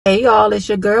Hey y'all, it's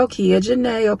your girl Kia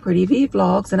Janae or Pretty V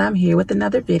Vlogs, and I'm here with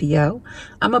another video.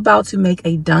 I'm about to make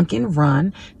a Dunkin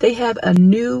run. They have a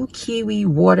new kiwi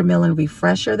watermelon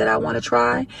refresher that I want to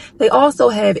try. They also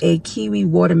have a kiwi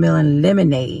watermelon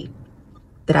lemonade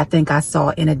that I think I saw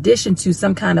in addition to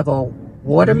some kind of a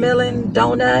watermelon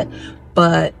donut,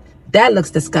 but that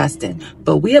looks disgusting.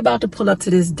 But we about to pull up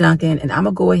to this Dunkin, and I'm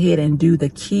gonna go ahead and do the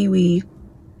kiwi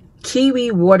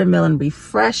watermelon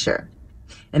refresher.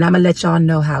 And I'm gonna let y'all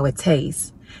know how it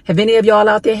tastes. Have any of y'all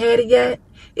out there had it yet?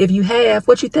 If you have,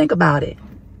 what you think about it?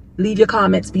 Leave your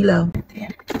comments below.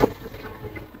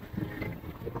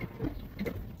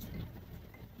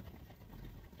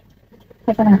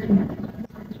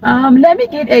 Let me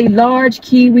get a large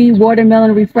kiwi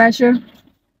watermelon refresher.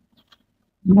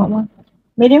 You want one?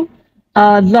 Medium?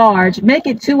 Large. Make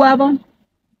it 2 of them.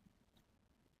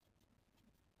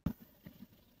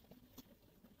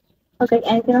 Okay,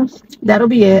 anything else? That'll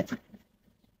be it.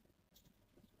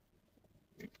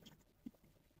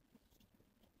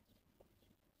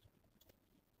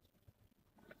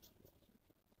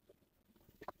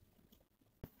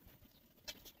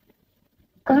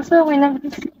 Also, whenever.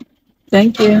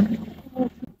 Thank you.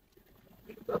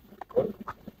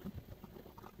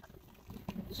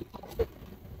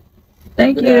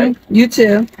 Thank you. You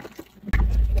too.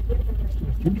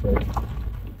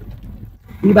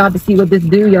 We about to see what this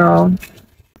do, y'all.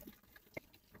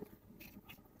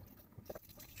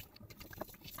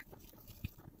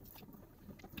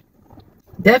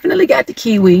 Definitely got the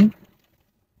kiwi.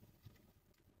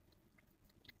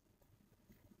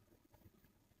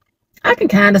 I can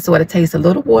kind of sort of taste a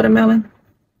little watermelon,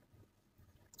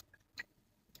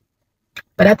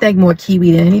 but I think more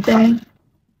kiwi than anything.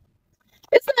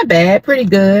 It's not bad, pretty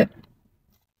good.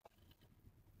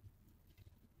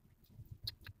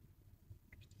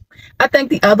 I think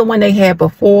the other one they had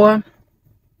before,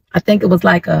 I think it was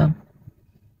like a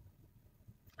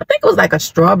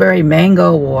strawberry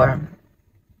mango or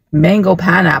mango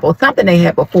pineapple, something they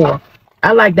had before.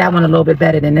 I like that one a little bit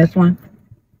better than this one.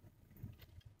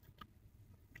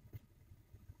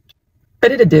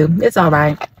 But it'll do. It's all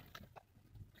right.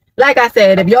 Like I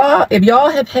said, if y'all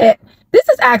have had, this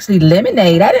is actually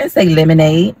lemonade. I didn't say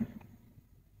lemonade.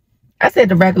 I said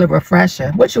the regular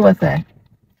refresher. What you would say?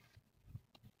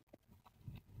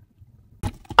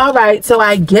 All right, so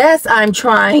I guess I'm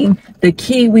trying the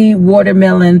kiwi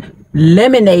watermelon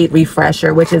lemonade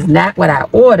refresher, which is not what I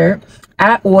ordered.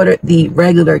 I ordered the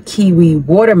regular kiwi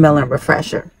watermelon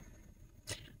refresher.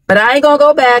 But I ain't gonna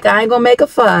go back. I ain't gonna make a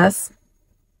fuss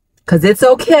because it's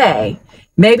okay.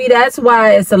 Maybe that's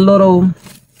why it's a little,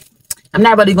 I'm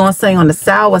not really gonna say on the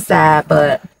sour side,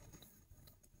 but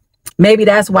maybe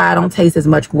that's why I don't taste as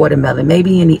much watermelon.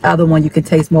 Maybe in the other one you can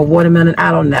taste more watermelon. I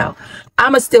don't know.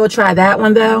 I'm gonna still try that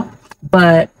one though.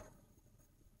 But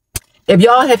if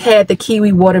y'all have had the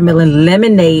kiwi watermelon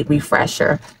lemonade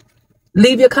refresher,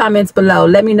 leave your comments below.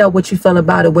 Let me know what you feel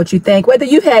about it, what you think, whether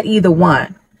you've had either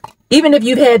one. Even if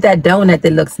you've had that donut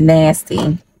that looks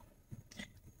nasty.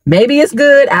 Maybe it's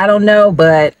good, I don't know,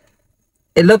 but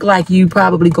it looked like you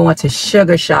probably going to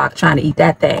sugar shock trying to eat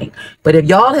that thing. But if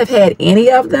y'all have had any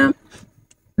of them,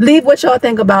 leave what y'all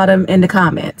think about them in the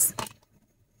comments.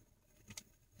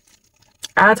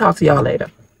 I'll talk to y'all later.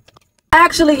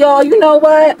 Actually, y'all, you know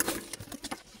what?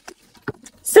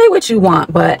 Say what you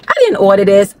want, but I didn't order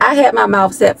this. I had my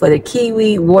mouth set for the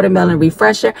kiwi watermelon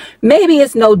refresher. Maybe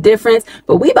it's no difference,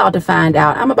 but we about to find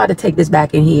out. I'm about to take this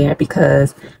back in here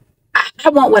because I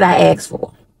want what I asked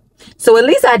for. So at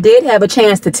least I did have a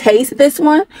chance to taste this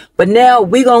one, but now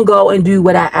we're going to go and do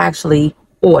what I actually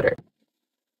ordered.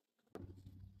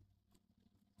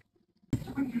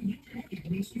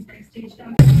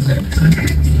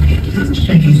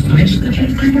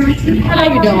 How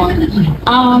you doing?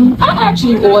 I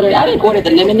actually ordered, I didn't order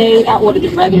the lemonade. I ordered the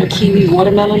regular kiwi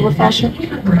watermelon refresher.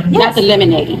 Yes. Not the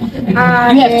lemonade. You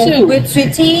have two. With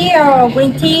sweet tea or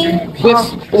green tea?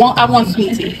 I want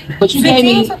sweet tea. But you gave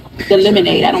me the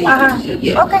lemonade. I don't want the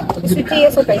tea. Okay, sweet tea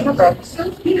is okay. No problem.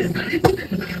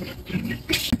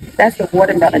 That's the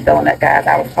watermelon donut, guys,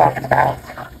 I was talking about.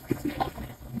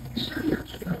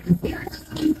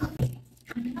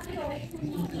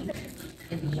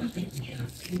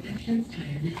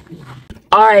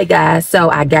 All right, guys, so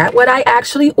I got what I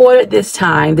actually ordered this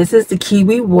time. This is the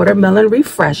kiwi watermelon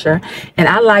refresher, and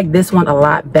I like this one a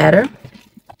lot better.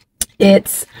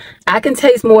 I can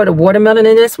taste more of the watermelon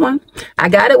in this one. I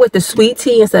got it with the sweet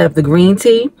tea instead of the green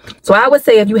tea. So I would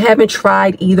say if you haven't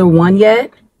tried either one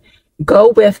yet, go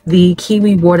with the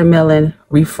kiwi watermelon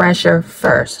refresher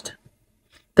first.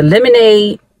 The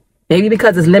lemonade, maybe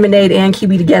because it's lemonade and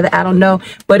kiwi together, I don't know,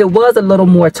 but it was a little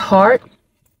more tart.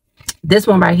 This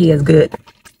one right here is good.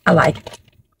 I like it.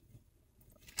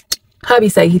 Hubby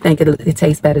say he think it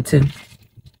tastes better too.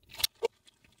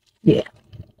 Yeah.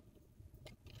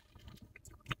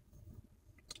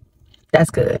 That's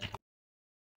good.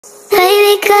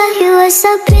 Baby girl, you are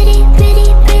so pretty, pretty,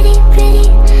 pretty, pretty.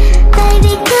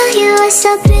 Baby girl, you are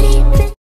so pretty.